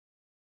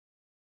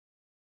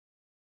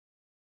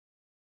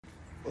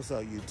What's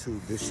up,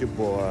 YouTube? This your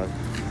boy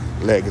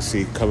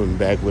Legacy coming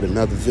back with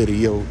another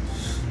video.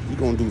 We're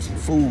gonna do some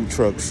food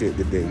truck shit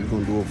today. We're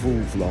gonna do a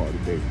food vlog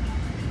today.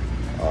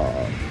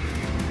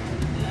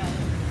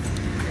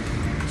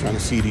 Trying to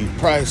see these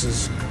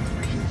prices.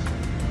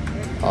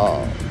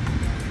 So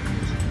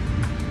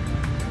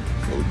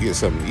we get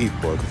something to eat,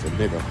 boy, because a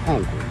nigga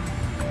hungry.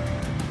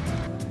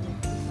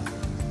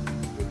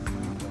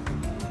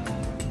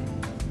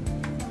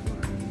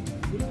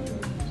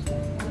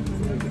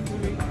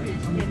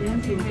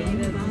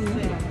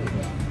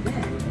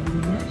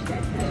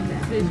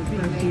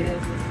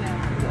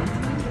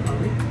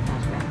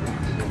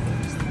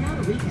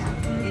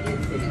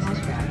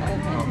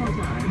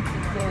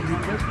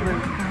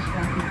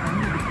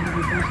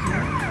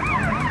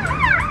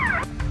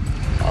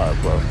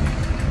 Alright, bro.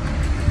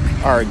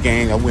 Alright,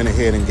 gang, I went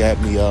ahead and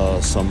got me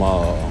some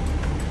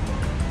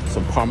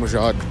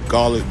Parmesan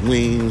garlic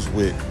wings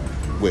with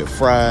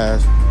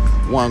fries,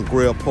 one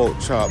grilled pork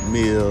chop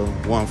meal,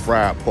 one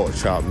fried pork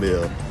chop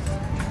meal,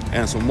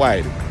 and some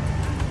whiting.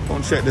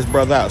 Gonna check this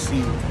brother out,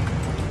 see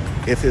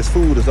if his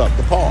food is up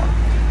to par.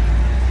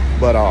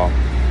 But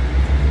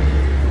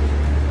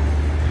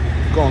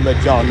gonna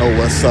let y'all know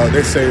what's up.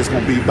 They say it's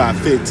gonna be about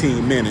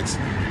 15 minutes.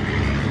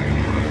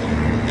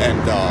 And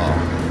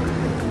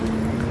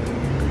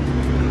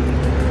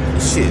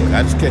shit,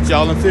 I just catch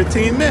y'all in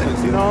 15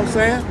 minutes, you know what I'm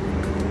saying?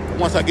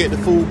 Once I get the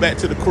food back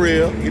to the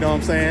crib, you know what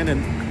I'm saying?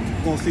 And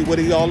we're gonna see what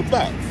he's all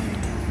about.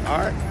 All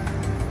right.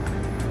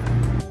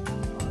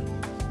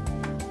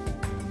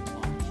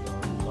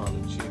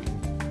 Garlic chicken,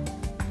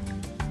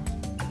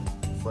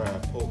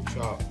 fried pork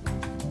chop,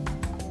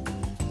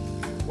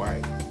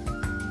 white.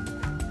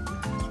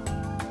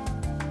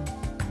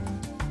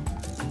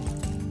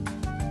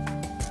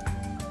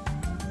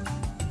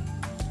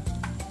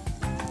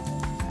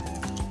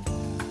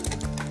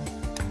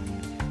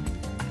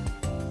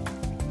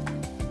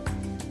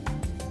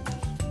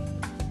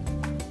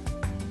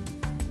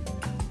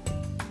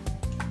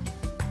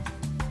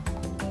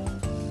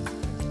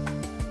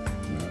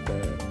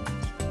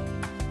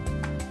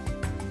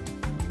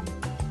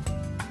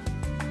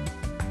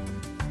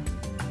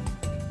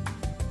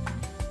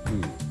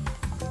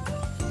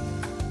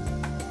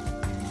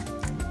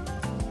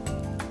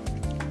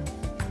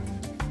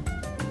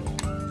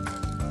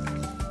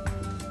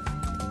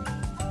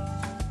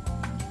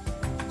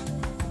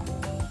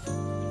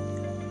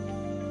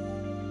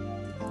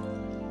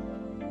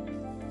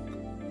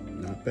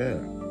 Not bad.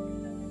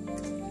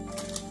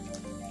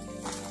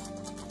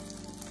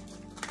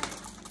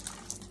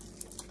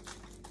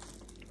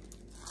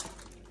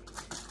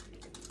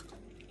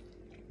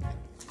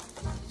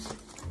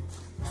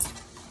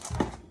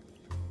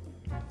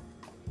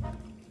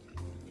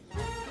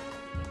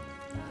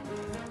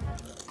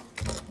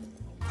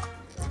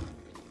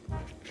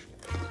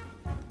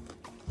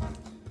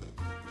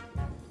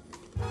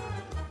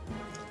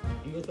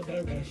 You look at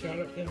that shot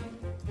up there?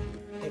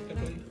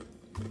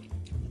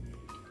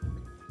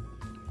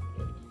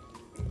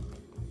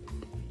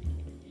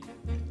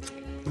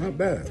 Not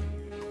bad.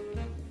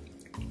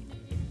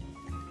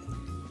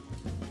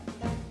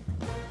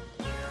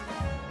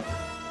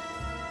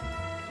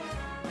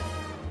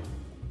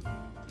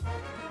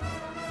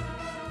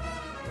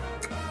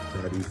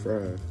 Try these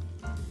fries.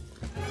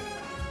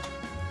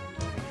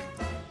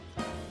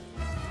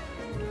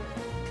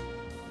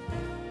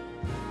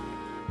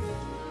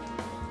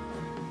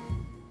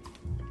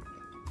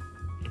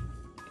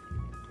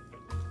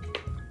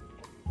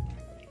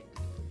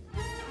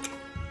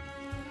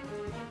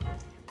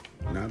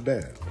 Not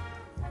bad.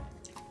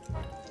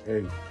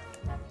 Hey,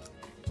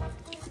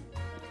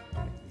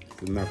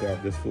 to knock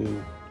out this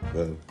food,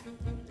 well,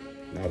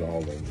 not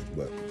all of it,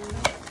 but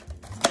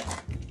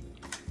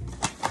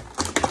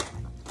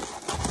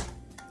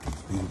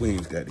these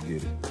wings got to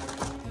get it.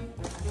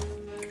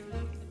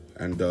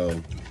 And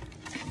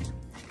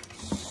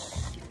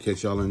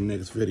catch y'all in the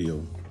next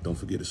video. Don't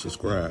forget to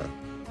subscribe,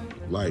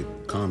 like,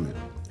 comment.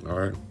 All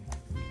right,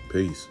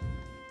 peace.